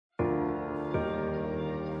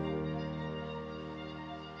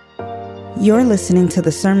You're listening to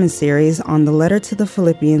the sermon series on the letter to the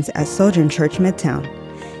Philippians at Sojourn Church Midtown.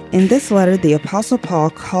 In this letter, the Apostle Paul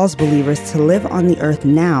calls believers to live on the earth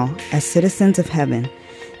now as citizens of heaven.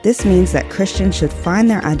 This means that Christians should find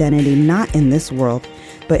their identity not in this world,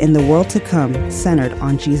 but in the world to come, centered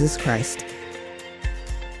on Jesus Christ.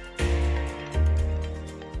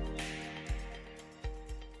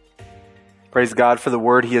 Praise God for the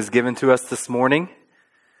word He has given to us this morning.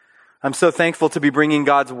 I'm so thankful to be bringing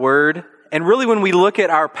God's word. And really, when we look at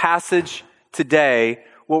our passage today,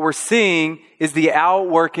 what we're seeing is the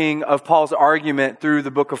outworking of Paul's argument through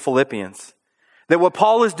the book of Philippians. That what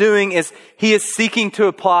Paul is doing is he is seeking to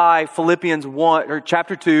apply Philippians 1 or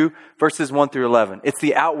chapter 2, verses 1 through 11. It's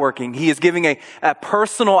the outworking. He is giving a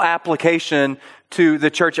personal application to the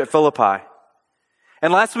church at Philippi.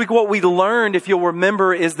 And last week, what we learned, if you'll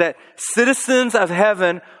remember, is that citizens of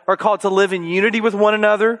heaven are called to live in unity with one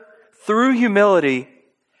another through humility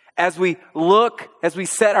as we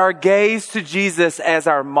set our gaze to Jesus as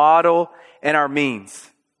our model and our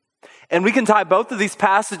means. And we can tie both of these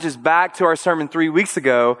passages back to our sermon 3 weeks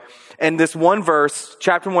ago, and this one verse,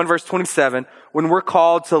 chapter 1, verse 27, when we're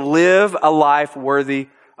called to live a life worthy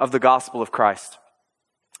of the gospel of Christ.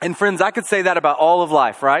 And friends, I could say that about all of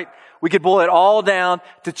life, right? We could boil it all down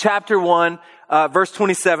to chapter 1, verse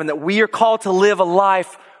 27, that we are called to live a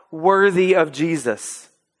life worthy of Jesus.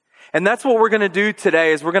 And that's what we're going to do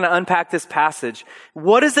today, is we're going to unpack this passage.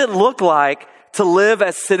 What does it look like to live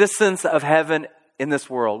as citizens of heaven in this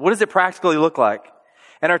world? What does it practically look like?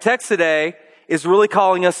 And our text today is really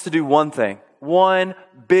calling us to do one thing. One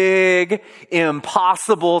big,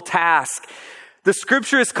 impossible task. The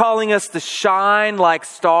scripture is calling us to shine like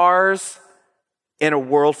stars in a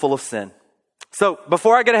world full of sin. So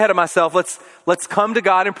before I get ahead of myself, let's come to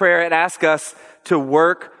God in prayer and ask us to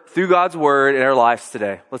work through God's word in our lives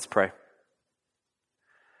today. Let's pray.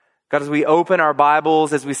 God, as we open our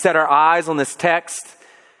Bibles, as we set our eyes on this text,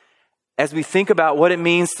 as we think about what it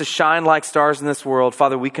means to shine like stars in this world,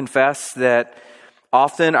 Father, we confess that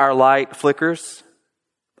often our light flickers.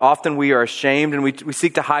 Often we are ashamed and we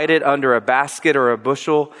seek to hide it under a basket or a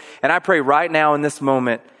bushel. And I pray right now in this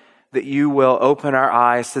moment that you will open our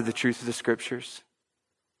eyes to the truth of the scriptures.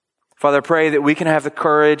 Father, I pray that we can have the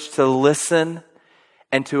courage to listen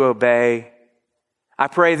and to obey. I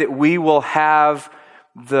pray that we will have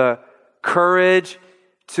the courage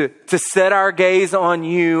to set our gaze on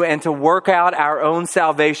you and to work out our own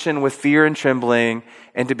salvation with fear and trembling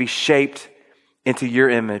and to be shaped into your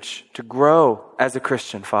image, to grow as a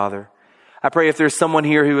Christian, Father. I pray if there's someone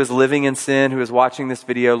here who is living in sin, who is watching this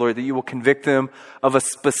video, Lord, that you will convict them of a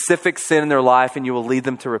specific sin in their life and you will lead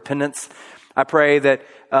them to repentance. I pray that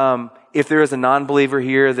if there is a non-believer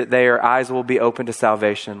here, that their eyes will be open to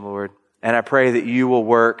salvation, Lord. And I pray that you will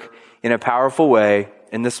work in a powerful way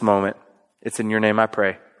in this moment. It's in your name I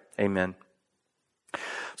pray. Amen.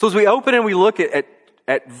 So as we open and we look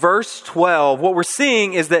at verse 12, what we're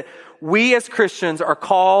seeing is that we as Christians are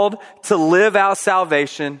called to live out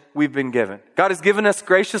salvation we've been given. God has given us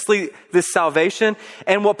graciously this salvation.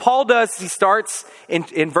 And what Paul does, he starts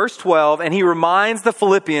in verse 12 and he reminds the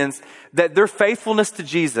Philippians that their faithfulness to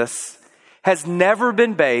Jesus has never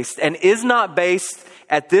been based and is not based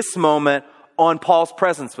at this moment on Paul's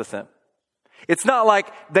presence with them. It's not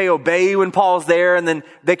like they obey when Paul's there and then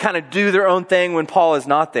they kind of do their own thing when Paul is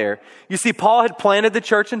not there. You see, Paul had planted the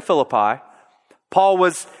church in Philippi. Paul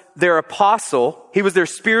was their apostle. He was their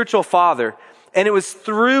spiritual father. And it was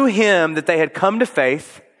through him that they had come to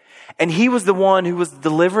faith. And he was the one who was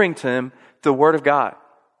delivering to them the word of God.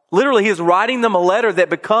 Literally, he is writing them a letter that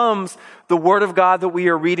becomes the word of God that we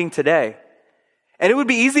are reading today. And it would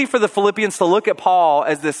be easy for the Philippians to look at Paul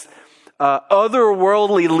as this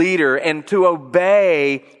otherworldly leader and to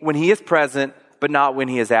obey when he is present, but not when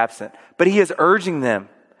he is absent. But he is urging them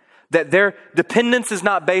that their dependence is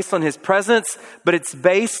not based on his presence, but it's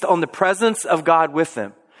based on the presence of God with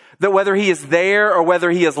them. That whether he is there or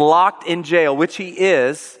whether he is locked in jail, which he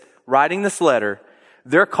is, writing this letter,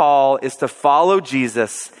 their call is to follow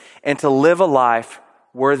Jesus and to live a life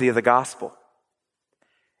worthy of the gospel.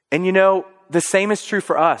 And you know, the same is true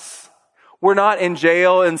for us. We're not in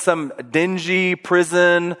jail in some dingy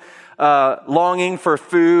prison, longing for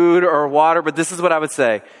food or water, but this is what I would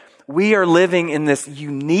say. We are living in this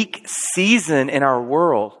unique season in our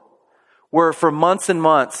world where for months and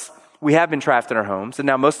months we have been trapped in our homes. And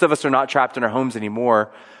now most of us are not trapped in our homes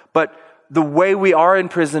anymore. But the way we are in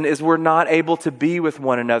prison is we're not able to be with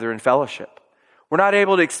one another in fellowship. We're not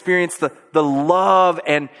able to experience the love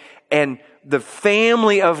and the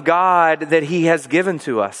family of God that He has given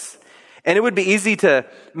to us. And it would be easy to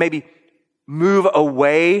maybe move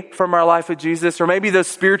away from our life with Jesus, or maybe those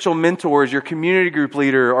spiritual mentors, your community group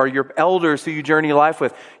leader or your elders who you journey life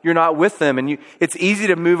with, you're not with them, and it's easy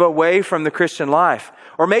to move away from the Christian life.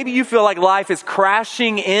 Or maybe you feel like life is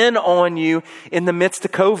crashing in on you in the midst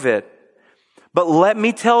of COVID. But let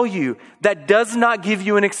me tell you, that does not give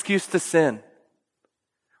you an excuse to sin.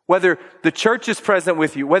 Whether the church is present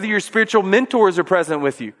with you, whether your spiritual mentors are present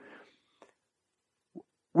with you,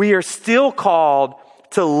 we are still called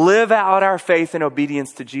to live out our faith in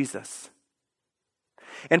obedience to Jesus.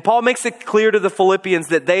 And Paul makes it clear to the Philippians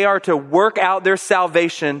that they are to work out their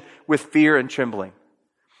salvation with fear and trembling.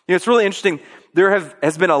 You know, it's really interesting. There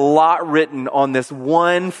has been a lot written on this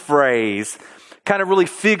one phrase, kind of really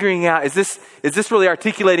figuring out, is this really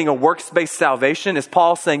articulating a works-based salvation? Is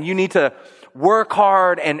Paul saying you need to work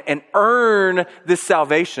hard and earn this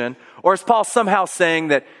salvation? Or is Paul somehow saying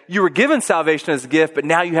that you were given salvation as a gift, but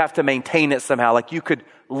now you have to maintain it somehow, like you could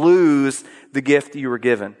lose the gift you were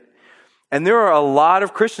given? And there are a lot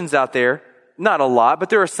of Christians out there, not a lot, but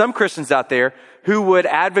there are some Christians out there who would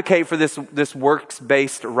advocate for this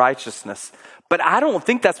works-based righteousness. But I don't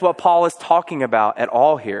think that's what Paul is talking about at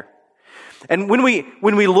all here. And when we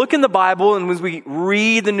look in the Bible and when we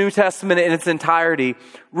read the New Testament in its entirety,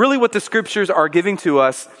 really what the scriptures are giving to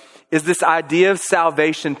us is this idea of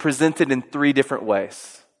salvation presented in three different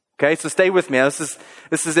ways. Okay, so stay with me.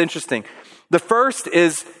 This is interesting. The first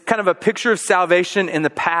is kind of a picture of salvation in the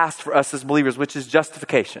past for us as believers, which is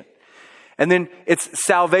justification. And then it's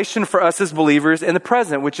salvation for us as believers in the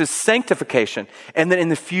present, which is sanctification. And then in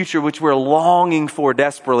the future, which we're longing for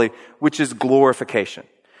desperately, which is glorification.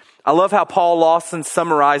 I love how Paul Lawson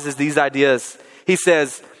summarizes these ideas. He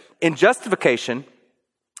says, in justification,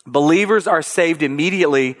 believers are saved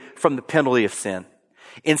immediately from the penalty of sin.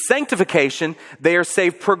 In sanctification, they are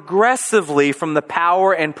saved progressively from the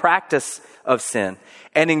power and practice of sin.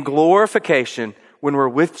 And in glorification, when we're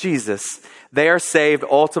with Jesus, they are saved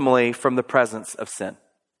ultimately from the presence of sin.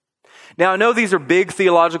 Now, I know these are big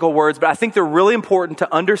theological words, but I think they're really important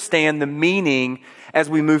to understand the meaning as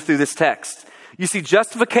we move through this text. You see,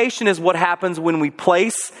 justification is what happens when we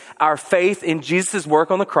place our faith in Jesus' work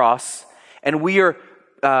on the cross and we are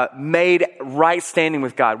made right standing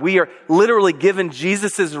with God. We are literally given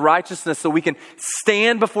Jesus' righteousness so we can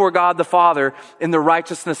stand before God the Father in the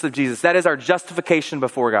righteousness of Jesus. That is our justification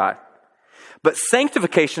before God. But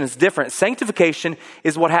sanctification is different. Sanctification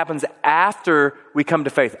is what happens after we come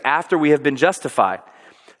to faith, after we have been justified.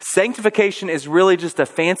 Sanctification is really just a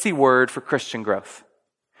fancy word for Christian growth.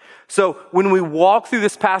 So when we walk through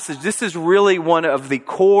this passage, this is really one of the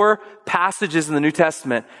core passages in the New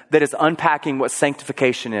Testament that is unpacking what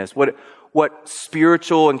sanctification is, what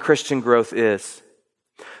spiritual and Christian growth is.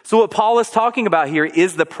 So what Paul is talking about here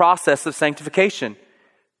is the process of sanctification,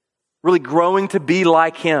 really growing to be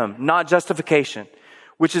like him, not justification,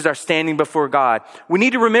 which is our standing before God. We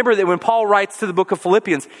need to remember that when Paul writes to the book of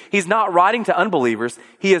Philippians, he's not writing to unbelievers.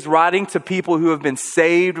 He is writing to people who have been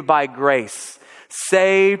saved by grace.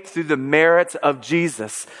 Saved through the merits of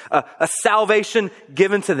Jesus, a salvation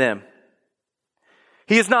given to them.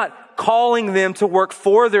 He is not calling them to work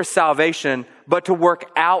for their salvation, but to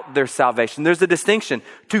work out their salvation. There's a distinction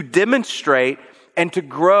to demonstrate and to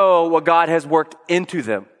grow what God has worked into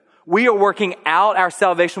them. We are working out our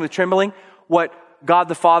salvation with trembling, what God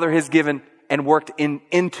the Father has given and worked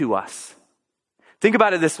into us. Think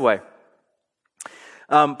about it this way.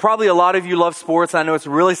 Probably a lot of you love sports. I know it's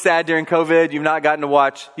really sad during COVID. You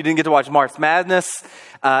didn't get to watch March Madness.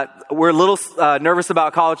 We're a little nervous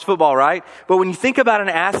about college football, right? But when you think about an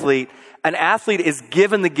athlete is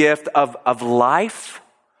given the gift of life,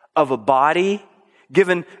 of a body,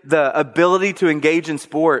 given the ability to engage in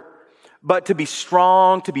sport. But to be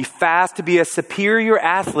strong, to be fast, to be a superior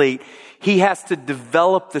athlete, he has to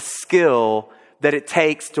develop the skill that it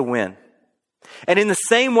takes to win. And in the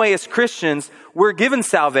same way as Christians, we're given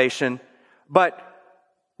salvation, but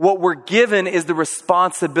what we're given is the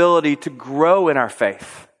responsibility to grow in our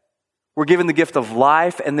faith. We're given the gift of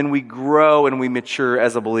life, and then we grow and we mature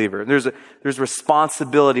as a believer. There's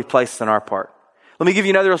responsibility placed on our part. Let me give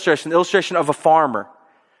you another illustration, the illustration of a farmer.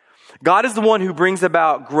 God is the one who brings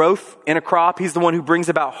about growth in a crop. He's the one who brings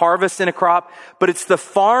about harvest in a crop, but it's the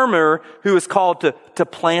farmer who is called to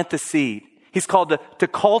plant the seed. He's called to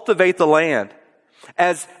cultivate the land.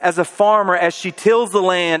 As a farmer, as she tills the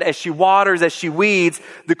land, as she waters, as she weeds,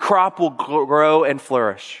 the crop will grow and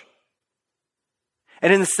flourish.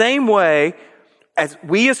 And in the same way, as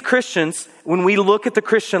we as Christians, when we look at the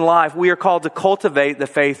Christian life, we are called to cultivate the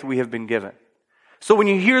faith we have been given. So when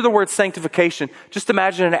you hear the word sanctification, just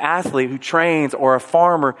imagine an athlete who trains or a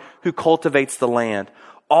farmer who cultivates the land.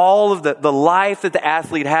 all of the life that the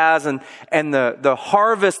athlete has and the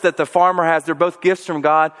harvest that the farmer has. They're both gifts from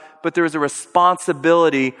God, but there's a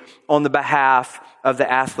responsibility on the behalf of the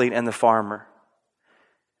athlete and the farmer.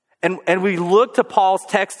 And we look to Paul's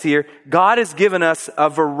text here. God has given us a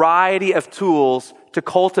variety of tools to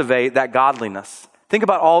cultivate that godliness. Think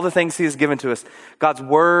about all the things he has given to us. God's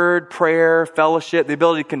word, prayer, fellowship, the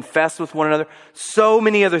ability to confess with one another, so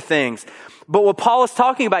many other things. But what Paul is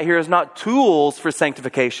talking about here is not tools for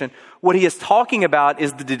sanctification. What he is talking about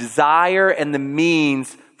is the desire and the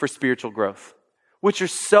means for spiritual growth, which are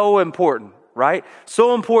so important, right?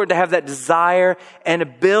 So important to have that desire and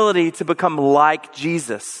ability to become like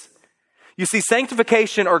Jesus. You see,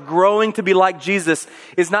 sanctification or growing to be like Jesus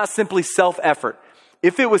is not simply self-effort.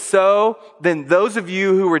 If it was so, then those of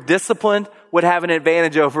you who were disciplined would have an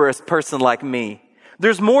advantage over a person like me.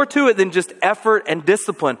 There's more to it than just effort and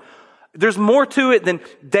discipline. There's more to it than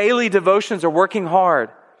daily devotions or working hard.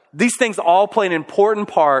 These things all play an important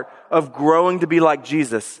part of growing to be like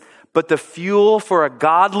Jesus. But the fuel for a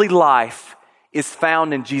godly life is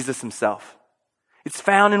found in Jesus himself. It's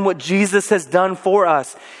found in what Jesus has done for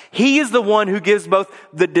us. He is the one who gives both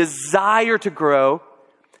the desire to grow.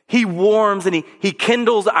 He warms and he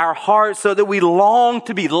kindles our hearts so that we long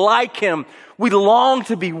to be like him. We long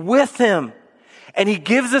to be with him. And he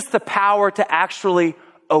gives us the power to actually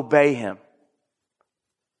obey him.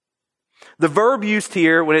 The verb used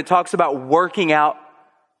here when it talks about working out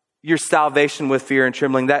your salvation with fear and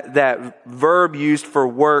trembling, that verb used for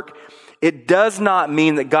work, it does not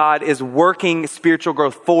mean that God is working spiritual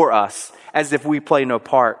growth for us as if we play no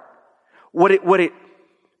part. What it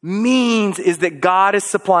means is that God is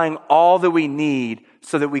supplying all that we need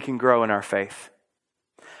so that we can grow in our faith.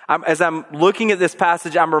 As I'm looking at this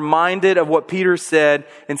passage, I'm reminded of what Peter said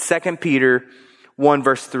in 2 Peter 1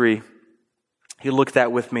 verse 3. You look at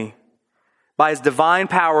that with me. By his divine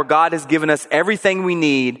power, God has given us everything we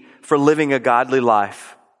need for living a godly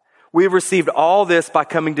life. We have received all this by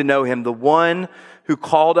coming to know him, the one who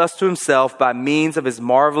called us to himself by means of his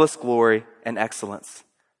marvelous glory and excellence.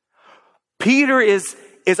 Peter is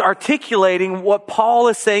articulating what Paul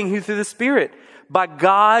is saying here through the Spirit. By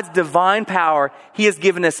God's divine power, he has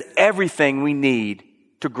given us everything we need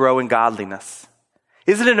to grow in godliness.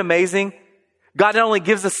 Isn't it amazing? God not only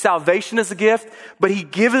gives us salvation as a gift, but he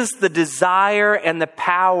gives us the desire and the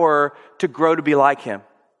power to grow to be like him.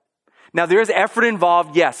 Now, there is effort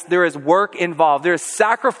involved. Yes, there is work involved. There is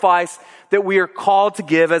sacrifice that we are called to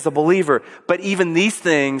give as a believer. But even these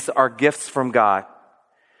things are gifts from God.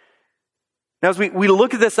 Now, as we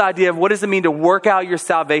look at this idea of what does it mean to work out your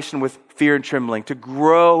salvation with fear and trembling, to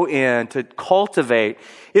grow in, to cultivate,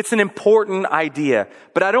 it's an important idea.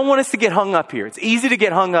 But I don't want us to get hung up here. It's easy to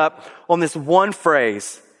get hung up on this one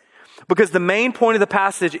phrase because the main point of the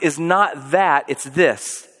passage is not that, it's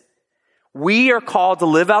this. We are called to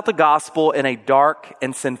live out the gospel in a dark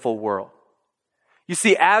and sinful world. You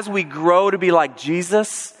see, as we grow to be like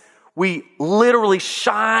Jesus, we literally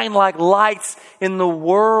shine like lights in the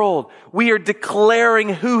world. We are declaring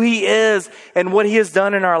who he is and what he has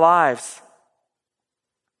done in our lives.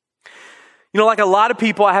 You know, like a lot of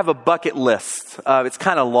people, I have a bucket list. It's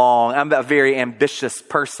kind of long. I'm a very ambitious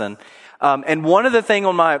person. And one of the things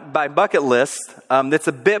on my bucket list that's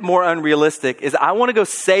a bit more unrealistic is I want to go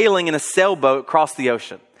sailing in a sailboat across the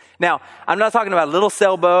ocean. Now, I'm not talking about a little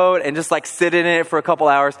sailboat and just like sit in it for a couple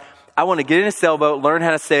hours. I want to get in a sailboat, learn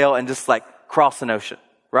how to sail, and just like cross an ocean,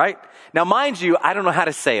 right? Now, mind you, I don't know how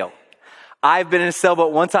to sail. I've been in a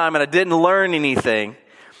sailboat one time and I didn't learn anything.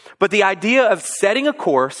 But the idea of setting a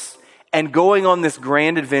course and going on this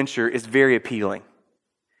grand adventure is very appealing.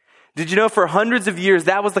 Did you know for hundreds of years,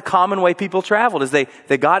 that was the common way people traveled, is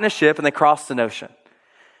they got in a ship and they crossed an ocean.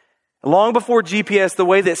 Long before GPS, the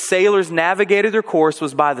way that sailors navigated their course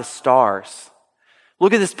was by the stars.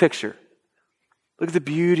 Look at this picture. Look at the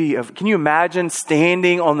beauty of, can you imagine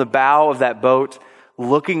standing on the bow of that boat,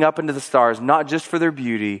 looking up into the stars, not just for their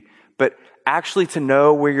beauty, but actually to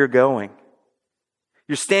know where you're going.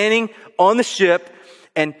 You're standing on the ship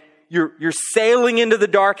and you're sailing into the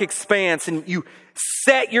dark expanse and you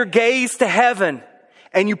set your gaze to heaven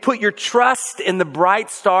and you put your trust in the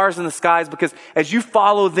bright stars in the skies because as you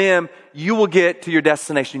follow them, you will get to your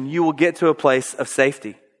destination. You will get to a place of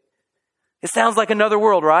safety. It sounds like another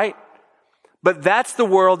world, right? But that's the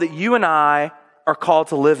world that you and I are called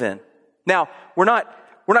to live in. Now, we're not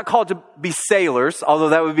called to be sailors, although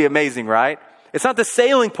that would be amazing, right? It's not the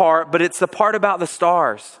sailing part, but it's the part about the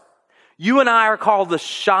stars. You and I are called to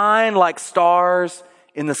shine like stars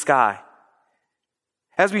in the sky.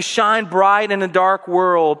 As we shine bright in a dark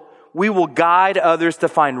world, we will guide others to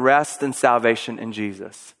find rest and salvation in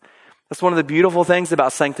Jesus. That's one of the beautiful things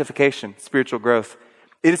about sanctification, spiritual growth.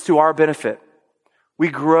 It is to our benefit. We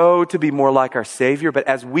grow to be more like our Savior, but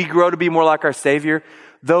as we grow to be more like our Savior,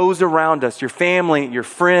 those around us, your family, your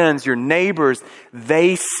friends, your neighbors,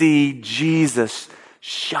 they see Jesus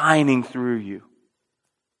shining through you.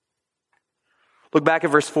 Look back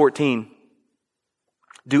at verse 14.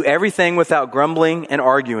 Do everything without grumbling and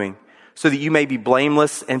arguing, so that you may be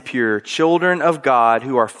blameless and pure, children of God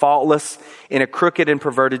who are faultless in a crooked and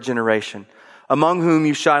perverted generation, among whom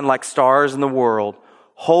you shine like stars in the world,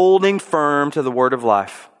 holding firm to the word of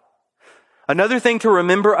life. Another thing to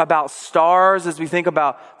remember about stars as we think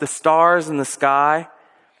about the stars in the sky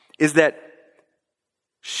is that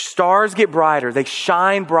stars get brighter. They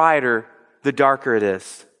shine brighter the darker it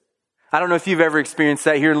is. I don't know if you've ever experienced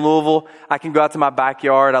that here in Louisville. I can go out to my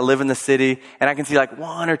backyard. I live in the city and I can see like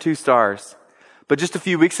 1 or 2 stars. But just a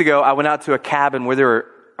few weeks ago, I went out to a cabin where there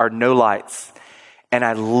are no lights. And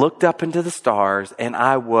I looked up into the stars and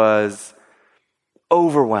I was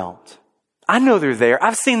overwhelmed. I know they're there.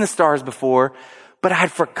 I've seen the stars before, but I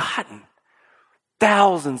had forgotten.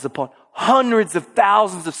 Thousands upon hundreds of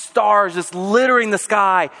thousands of stars just littering the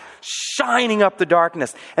sky, shining up the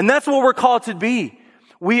darkness. And that's what we're called to be.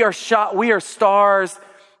 We are stars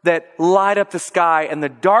that light up the sky, and the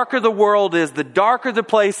darker the world is, the darker the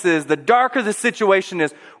place is, the darker the situation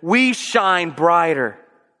is, we shine brighter.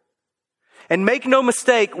 And make no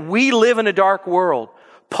mistake, we live in a dark world.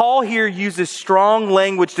 Paul here uses strong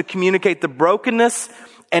language to communicate the brokenness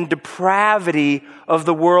and depravity of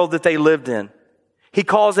the world that they lived in. He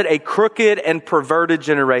calls it a crooked and perverted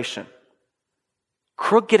generation.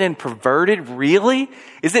 Crooked and perverted? Really?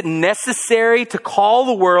 Is it necessary to call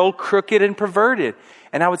the world crooked and perverted?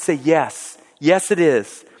 And I would say yes. Yes, it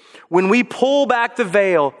is. When we pull back the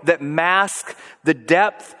veil that masks the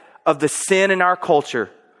depth of the sin in our culture,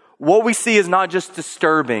 what we see is not just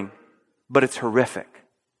disturbing, but it's horrific.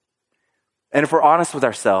 And if we're honest with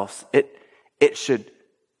ourselves, it should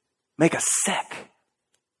make us sick.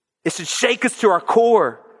 It should shake us to our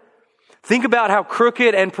core. Think about how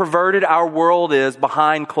crooked and perverted our world is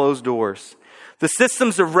behind closed doors. The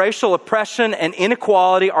systems of racial oppression and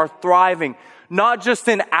inequality are thriving, not just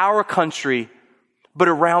in our country, but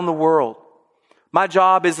around the world. My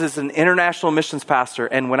job is as an international missions pastor,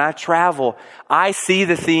 and when I travel, I see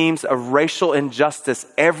the themes of racial injustice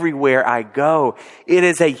everywhere I go. It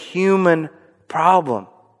is a human problem.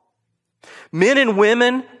 Men and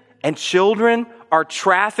women and children are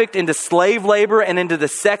trafficked into slave labor and into the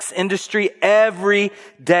sex industry every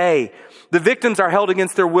day. The victims are held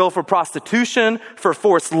against their will for prostitution, for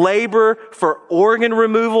forced labor, for organ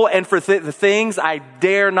removal, and for the things I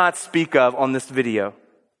dare not speak of on this video.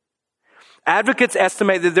 Advocates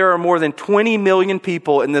estimate that there are more than 20 million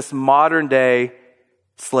people in this modern day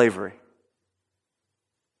slavery.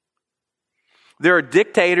 There are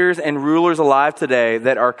dictators and rulers alive today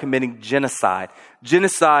that are committing genocide.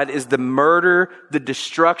 Genocide is the murder, the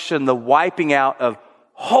destruction, the wiping out of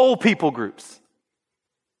whole people groups.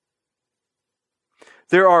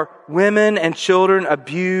 There are women and children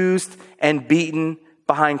abused and beaten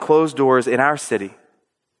behind closed doors in our city.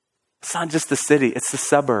 It's not just the city, it's the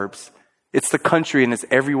suburbs. It's the country, and it's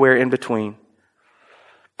everywhere in between.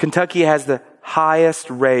 Kentucky has the highest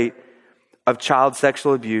rate of child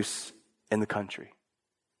sexual abuse in the country.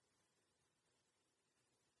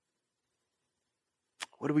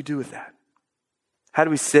 What do we do with that? How do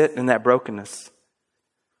we sit in that brokenness?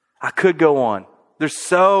 I could go on. There's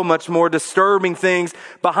so much more disturbing things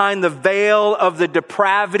behind the veil of the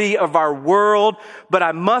depravity of our world, but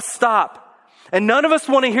I must stop. And none of us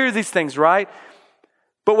want to hear these things, right?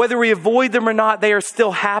 But whether we avoid them or not, they are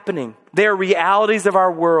still happening. They are realities of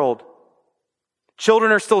our world.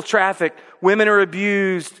 Children are still trafficked. Women are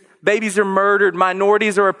abused. Babies are murdered.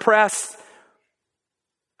 Minorities are oppressed.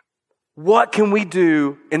 What can we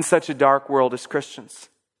do in such a dark world as Christians?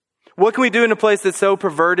 What can we do in a place that's so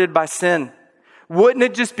perverted by sin? Wouldn't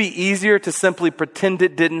it just be easier to simply pretend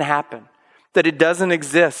it didn't happen, that it doesn't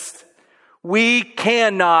exist? We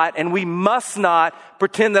cannot and we must not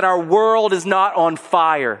pretend that our world is not on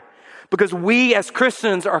fire, because we as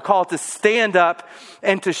Christians are called to stand up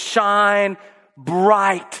and to shine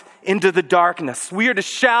bright into the darkness. We are to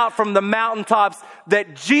shout from the mountaintops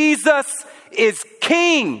that Jesus is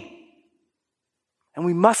King. And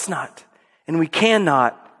we must not and we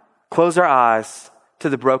cannot close our eyes to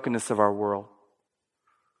the brokenness of our world.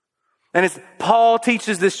 And as Paul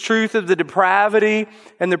teaches this truth of the depravity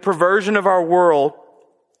and the perversion of our world,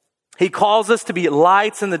 he calls us to be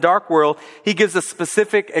lights in the dark world. He gives a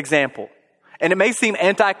specific example. And it may seem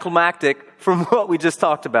anticlimactic from what we just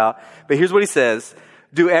talked about, but here's what he says.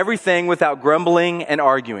 Do everything without grumbling and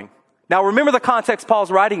arguing. Now, remember the context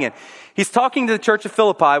Paul's writing in. He's talking to the church of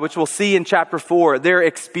Philippi, which we'll see in chapter 4. They're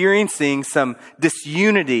experiencing some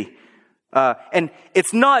disunity. And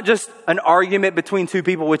it's not just an argument between two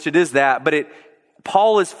people, which it is that, but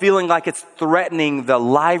Paul is feeling like it's threatening the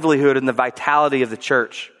livelihood and the vitality of the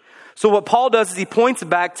church. So what Paul does is he points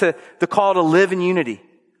back to the call to live in unity.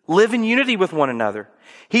 Live in unity with one another.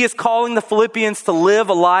 He is calling the Philippians to live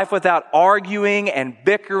a life without arguing and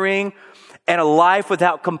bickering, and a life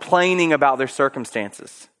without complaining about their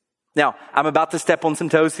circumstances. Now, I'm about to step on some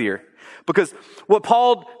toes here, because what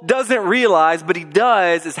Paul doesn't realize, but he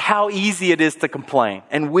does, is how easy it is to complain.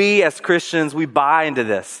 And we as Christians, we buy into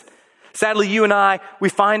this. Sadly, you and I, we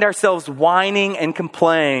find ourselves whining and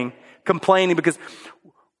complaining because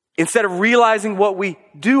instead of realizing what we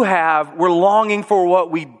do have, we're longing for what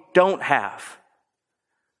we don't have.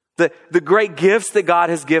 The great gifts that God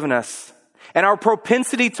has given us. And our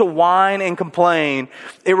propensity to whine and complain,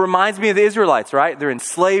 it reminds me of the Israelites, right? They're in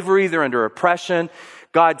slavery, they're under oppression.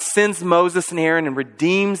 God sends Moses and Aaron and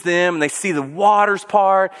redeems them, and they see the waters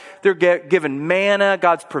part. They're given manna,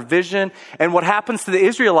 God's provision. And what happens to the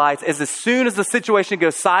Israelites is as soon as the situation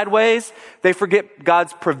goes sideways, they forget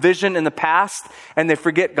God's provision in the past, and they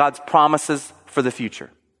forget God's promises for the future.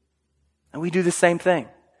 And we do the same thing.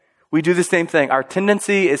 We do the same thing. Our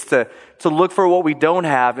tendency is to look for what we don't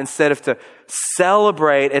have instead of to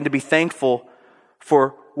celebrate and to be thankful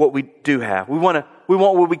for what we do have. We want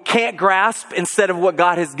what we can't grasp instead of what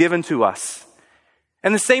God has given to us.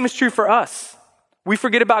 And the same is true for us. We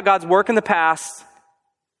forget about God's work in the past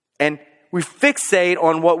and we fixate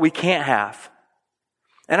on what we can't have.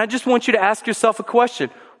 And I just want you to ask yourself a question.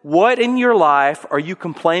 What in your life are you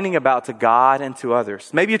complaining about to God and to others?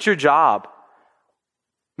 Maybe it's your job.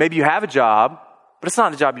 Maybe you have a job, but it's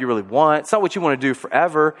not the job you really want. It's not what you want to do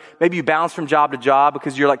forever. Maybe you bounce from job to job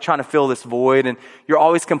because you're like trying to fill this void and you're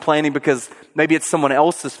always complaining because maybe it's someone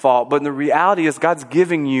else's fault. But the reality is God's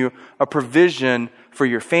giving you a provision for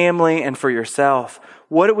your family and for yourself.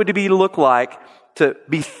 What would it look like to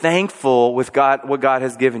be thankful with God, what God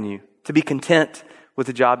has given you, to be content with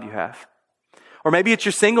the job you have? Or maybe it's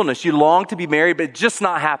your singleness. You long to be married, but it's just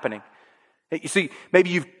not happening. You see, maybe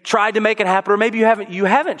you've tried to make it happen, or maybe you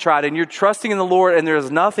haven't tried, and you're trusting in the Lord and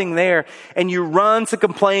there's nothing there, and you run to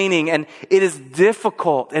complaining, and it is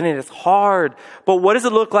difficult and it is hard. But what does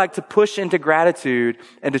it look like to push into gratitude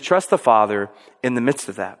and to trust the Father in the midst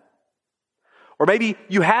of that? Or maybe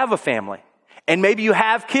you have a family, and maybe you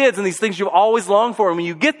have kids and these things you've always longed for, and when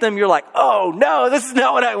you get them, you're like, oh no, this is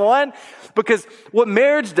not what I want. Because what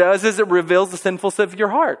marriage does is it reveals the sinfulness of your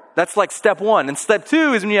heart. That's like step one. And step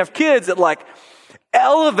two is when you have kids, it like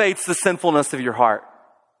elevates the sinfulness of your heart.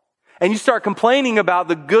 And you start complaining about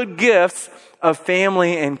the good gifts of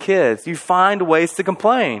family and kids. You find ways to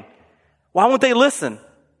complain. Why won't they listen?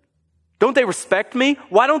 Don't they respect me?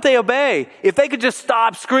 Why don't they obey? If they could just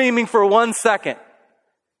stop screaming for 1 second.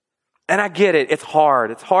 And I get it. It's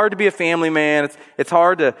hard. It's hard to be a family man. It's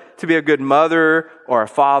hard to be a good mother or a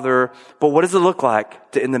father. But what does it look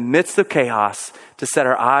like to, in the midst of chaos, to set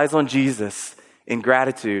our eyes on Jesus in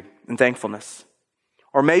gratitude and thankfulness?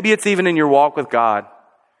 Or maybe it's even in your walk with God.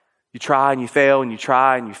 You try and you fail and you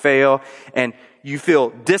try and you fail and you feel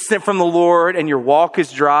distant from the Lord and your walk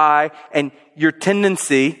is dry and your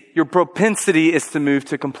tendency, your propensity is to move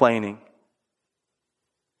to complaining.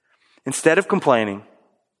 Instead of complaining,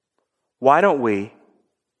 why don't we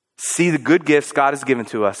see the good gifts God has given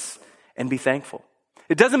to us and be thankful?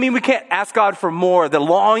 It doesn't mean we can't ask God for more, the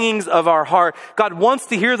longings of our heart. God wants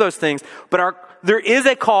to hear those things, but there is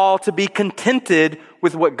a call to be contented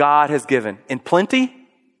with what God has given in plenty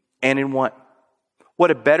and in want.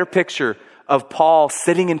 What a better picture of Paul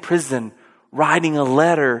sitting in prison, writing a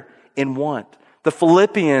letter in want. The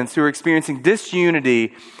Philippians who are experiencing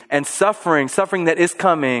disunity and suffering that is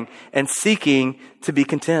coming and seeking to be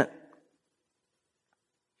content.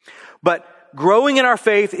 But growing in our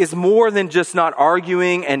faith is more than just not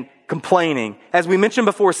arguing and complaining. As we mentioned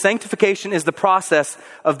before, sanctification is the process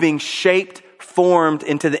of being shaped, formed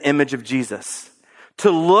into the image of Jesus. To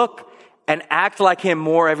look and act like Him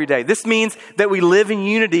more every day. This means that we live in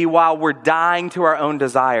unity while we're dying to our own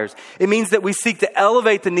desires. It means that we seek to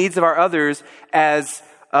elevate the needs of our others as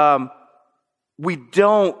we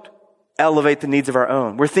don't elevate the needs of our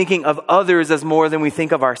own. We're thinking of others as more than we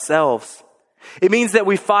think of ourselves. It means that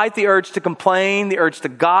we fight the urge to complain, the urge to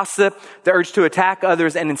gossip, the urge to attack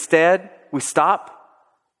others, and instead we stop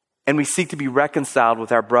and we seek to be reconciled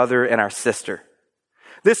with our brother and our sister.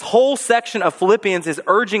 This whole section of Philippians is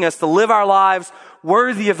urging us to live our lives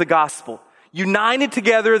worthy of the gospel, united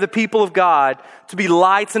together, the people of God, to be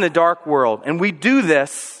lights in a dark world. And we do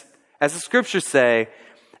this, as the scriptures say,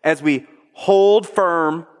 as we hold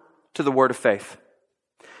firm to the word of faith.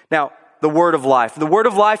 Now, the word of life. The word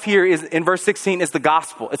of life here is in verse 16 is the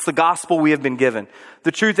gospel. It's the gospel we have been given.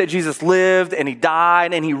 The truth that Jesus lived and he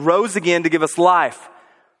died and he rose again to give us life.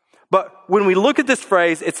 But when we look at this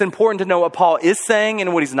phrase, it's important to know what Paul is saying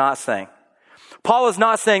and what he's not saying. Paul is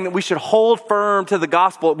not saying that we should hold firm to the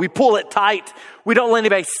gospel. We pull it tight. We don't let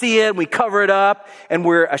anybody see it. We cover it up and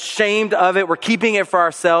we're ashamed of it. We're keeping it for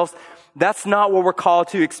ourselves. That's not what we're called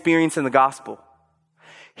to experience in the gospel.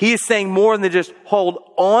 He is saying more than just hold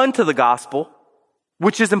on to the gospel,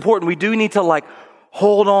 which is important. We do need to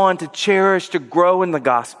hold on, to cherish, to grow in the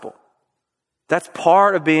gospel. That's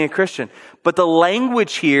part of being a Christian. But the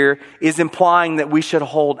language here is implying that we should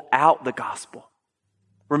hold out the gospel.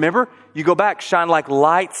 Remember, you go back, shine like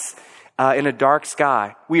lights in a dark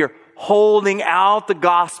sky. We are holding out the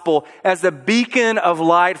gospel as a beacon of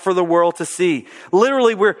light for the world to see.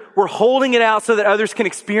 Literally, we're holding it out so that others can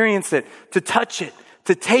experience it, to touch it,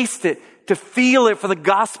 to taste it, to feel it, for the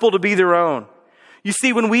gospel to be their own. You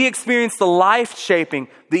see, when we experience the life-shaping,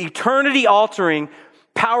 the eternity-altering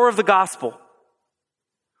power of the gospel,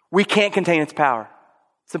 we can't contain its power.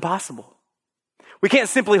 It's impossible. We can't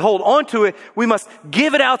simply hold on to it. We must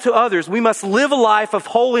give it out to others. We must live a life of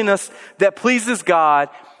holiness that pleases God,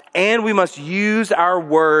 and we must use our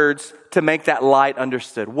words to make that light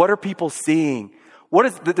understood. What are people seeing?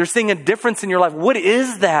 They're seeing a difference in your life. What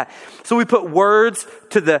is that? So we put words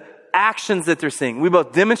to the actions that they're seeing. We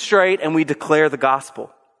both demonstrate and we declare the gospel.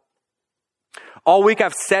 All week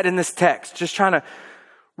I've sat in this text, just trying to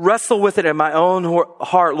wrestle with it in my own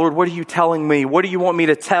heart. Lord, what are you telling me? What do you want me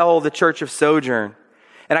to tell the church of Sojourn?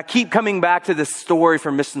 And I keep coming back to this story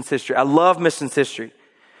from missions history. I love missions history.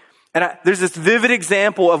 And there's this vivid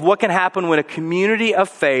example of what can happen when a community of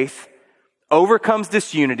faith overcomes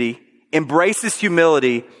disunity, embraces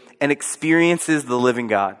humility, and experiences the living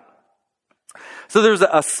God. So there's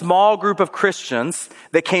a small group of Christians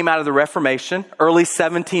that came out of the Reformation, early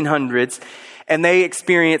 1700s, and they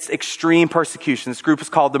experienced extreme persecution. This group is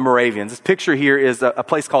called the Moravians. This picture here is a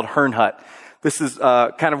place called Herrnhut. This is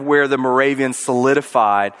kind of where the Moravians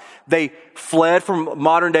solidified. They fled from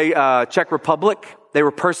modern-day Czech Republic. They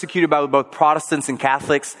were persecuted by both Protestants and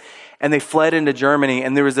Catholics, and they fled into Germany.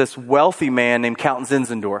 And there was this wealthy man named Count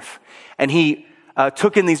Zinzendorf, and he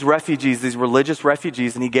took in these refugees, these religious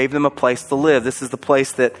refugees, and he gave them a place to live. This is the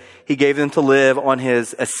place that he gave them to live on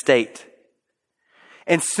his estate.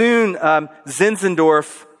 And soon,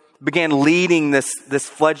 Zinzendorf began leading this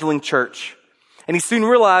fledgling church. And he soon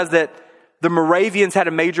realized that the Moravians had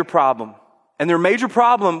a major problem. And their major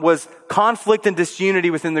problem was conflict and disunity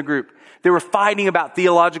within the group. They were fighting about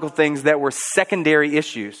theological things that were secondary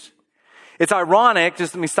issues. It's ironic,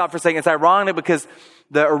 just let me stop for a second. It's ironic because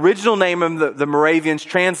the original name of the Moravians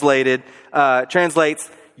translates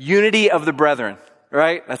unity of the brethren,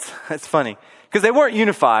 right? That's funny. Because they weren't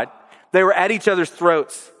unified. They were at each other's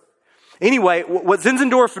throats. Anyway, what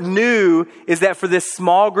Zinzendorf knew is that for this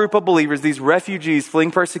small group of believers, these refugees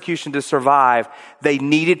fleeing persecution to survive, they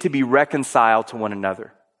needed to be reconciled to one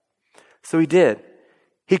another. So he did.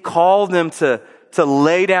 He called them to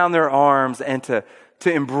lay down their arms and to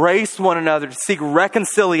embrace one another, to seek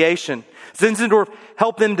reconciliation. Zinzendorf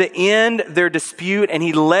helped them to end their dispute, and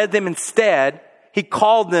he led them instead. He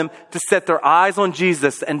called them to set their eyes on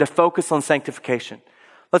Jesus and to focus on sanctification.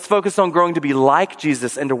 Let's focus on growing to be like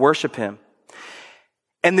Jesus and to worship him.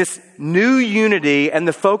 And this new unity and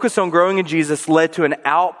the focus on growing in Jesus led to an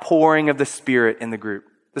outpouring of the Spirit in the group.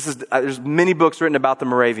 There's many books written about the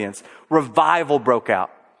Moravians. Revival broke out.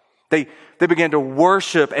 They began to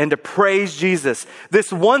worship and to praise Jesus.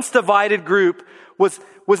 This once divided group was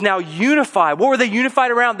now unified. What were they unified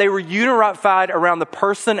around? They were unified around the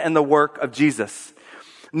person and the work of Jesus.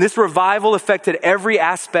 And this revival affected every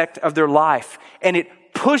aspect of their life, and it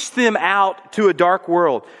pushed them out to a dark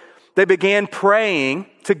world. They began praying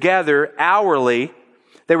together hourly.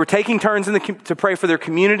 They were taking turns to pray for their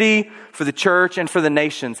community, for the church, and for the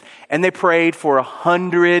nations. And they prayed for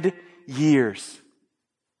 100 years.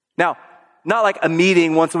 Now, not like a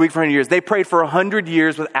meeting once a week for 100 years. They prayed for 100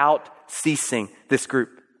 years without ceasing, this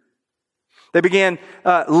group. They began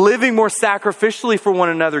living more sacrificially for one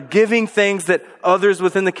another, giving things that others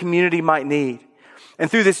within the community might need. And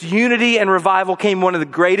through this unity and revival came one of the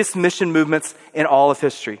greatest mission movements in all of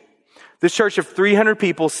history. This church of 300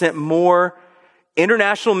 people sent more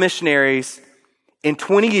international missionaries in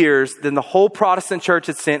 20 years than the whole Protestant church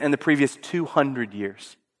had sent in the previous 200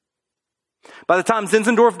 years. By the time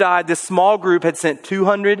Zinzendorf died, this small group had sent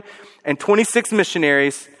 226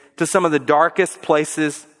 missionaries to some of the darkest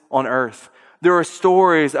places on earth. There are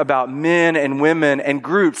stories about men and women and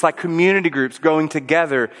groups, like community groups, going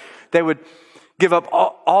together. They would give up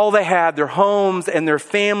all they had, their homes and their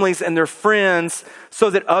families and their friends,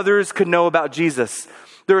 so that others could know about Jesus.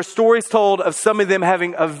 There are stories told of some of them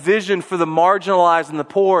having a vision for the marginalized and the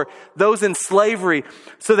poor, those in slavery.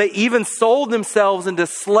 So they even sold themselves into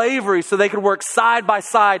slavery so they could work side by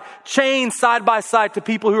side, chained side by side to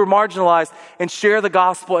people who were marginalized, and share the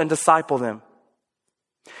gospel and disciple them.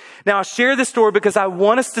 Now, I share this story because I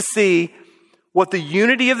want us to see what the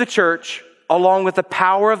unity of the church, along with the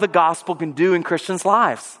power of the gospel, can do in Christians'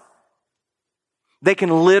 lives. They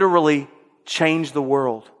can literally change the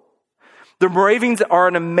world. The Moravians are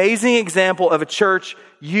an amazing example of a church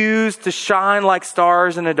used to shine like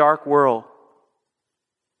stars in a dark world.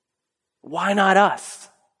 Why not us?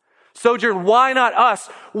 Sojourn, why not us?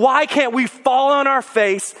 Why can't we fall on our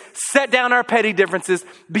face, set down our petty differences,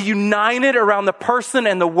 be united around the person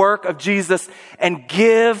and the work of Jesus, and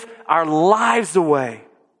give our lives away?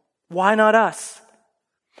 Why not us?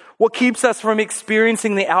 What keeps us from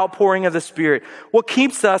experiencing the outpouring of the Spirit? What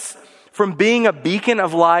keeps us from being a beacon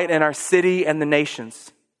of light in our city and the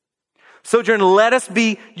nations? Sojourn, let us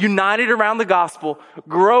be united around the gospel,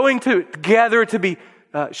 growing together to be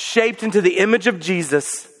shaped into the image of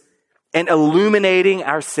Jesus and illuminating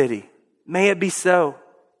our city. May it be so.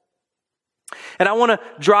 And I want to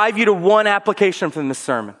drive you to one application from this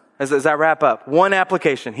sermon as I wrap up. One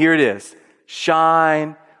application. Here it is.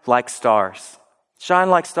 Shine like stars. Shine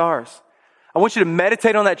like stars. I want you to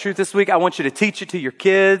meditate on that truth this week. I want you to teach it to your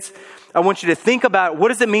kids. I want you to think about what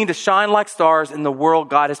does it mean to shine like stars in the world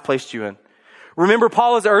God has placed you in. Remember,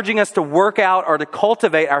 Paul is urging us to work out or to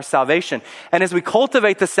cultivate our salvation. And as we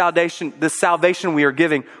cultivate the salvation we are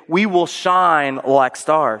giving, we will shine like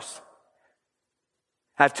stars.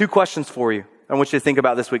 I have two questions for you I want you to think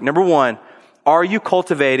about this week. Number one, are you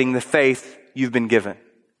cultivating the faith you've been given?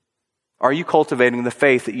 Are you cultivating the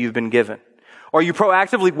faith that you've been given? Are you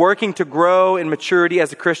proactively working to grow in maturity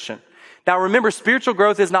as a Christian? Now remember, spiritual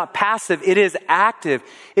growth is not passive, it is active.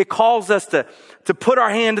 It calls us to put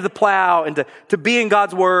our hand to the plow and to be in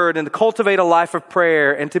God's word and to cultivate a life of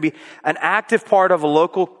prayer and to be an active part of a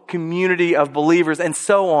local community of believers and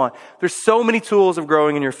so on. There's so many tools of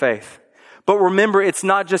growing in your faith. But remember, it's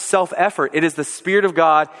not just self-effort. It is the Spirit of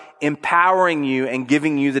God empowering you and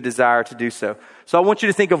giving you the desire to do so. So I want you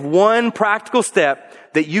to think of one practical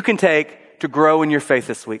step that you can take to grow in your faith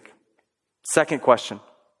this week. Second question.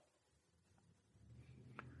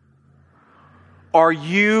 Are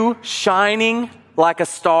you shining like a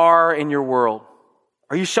star in your world?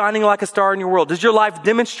 Are you shining like a star in your world? Does your life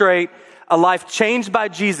demonstrate a life changed by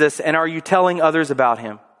Jesus, and are you telling others about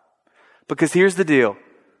Him? Because here's the deal.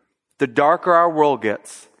 The darker our world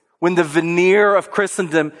gets, when the veneer of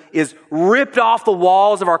Christendom is ripped off the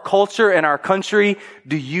walls of our culture and our country,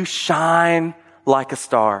 do you shine like a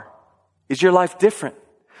star? Is your life different?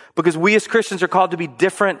 Because we as Christians are called to be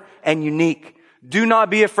different and unique. Do not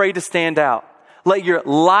be afraid to stand out. Let your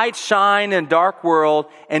light shine in a dark world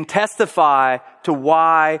and testify to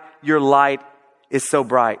why your light is so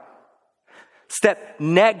bright. Step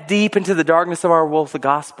neck deep into the darkness of our world with the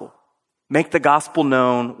gospel. Make the gospel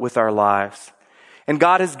known with our lives. And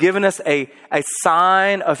God has given us a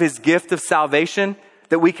sign of His gift of salvation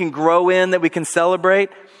that we can grow in, that we can celebrate.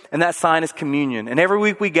 And that sign is communion. And every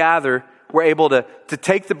week we gather, we're able to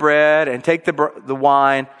take the bread and take the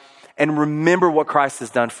wine and remember what Christ has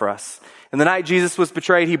done for us. And the night Jesus was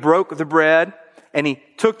betrayed, He broke the bread and He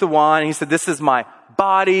took the wine and He said, "This is my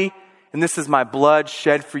body and this is my blood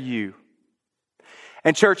shed for you."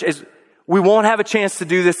 And church, we won't have a chance to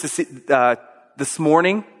do this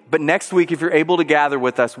morning, but next week, if you're able to gather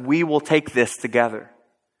with us, we will take this together.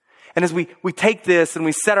 And as we take this and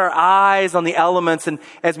we set our eyes on the elements, and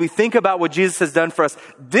as we think about what Jesus has done for us,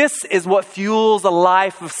 this is what fuels a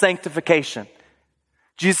life of sanctification.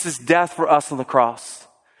 Jesus' death for us on the cross.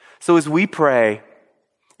 So as we pray,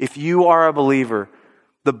 if you are a believer,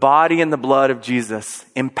 the body and the blood of Jesus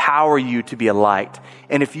empower you to be a light.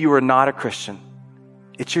 And if you are not a Christian,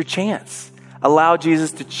 it's your chance. Allow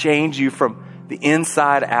Jesus to change you from the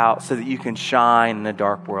inside out so that you can shine in a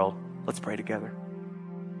dark world. Let's pray together.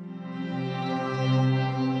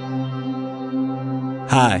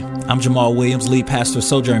 Hi, I'm Jamal Williams, lead pastor of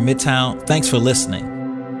Sojourn Midtown. Thanks for listening.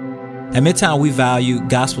 At Midtown, we value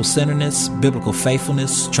gospel-centeredness, biblical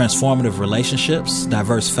faithfulness, transformative relationships,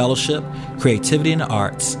 diverse fellowship, creativity in the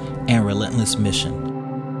arts, and relentless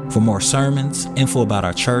mission. For more sermons, info about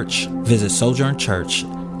our church, visit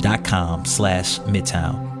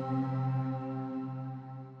sojournchurch.com/Midtown.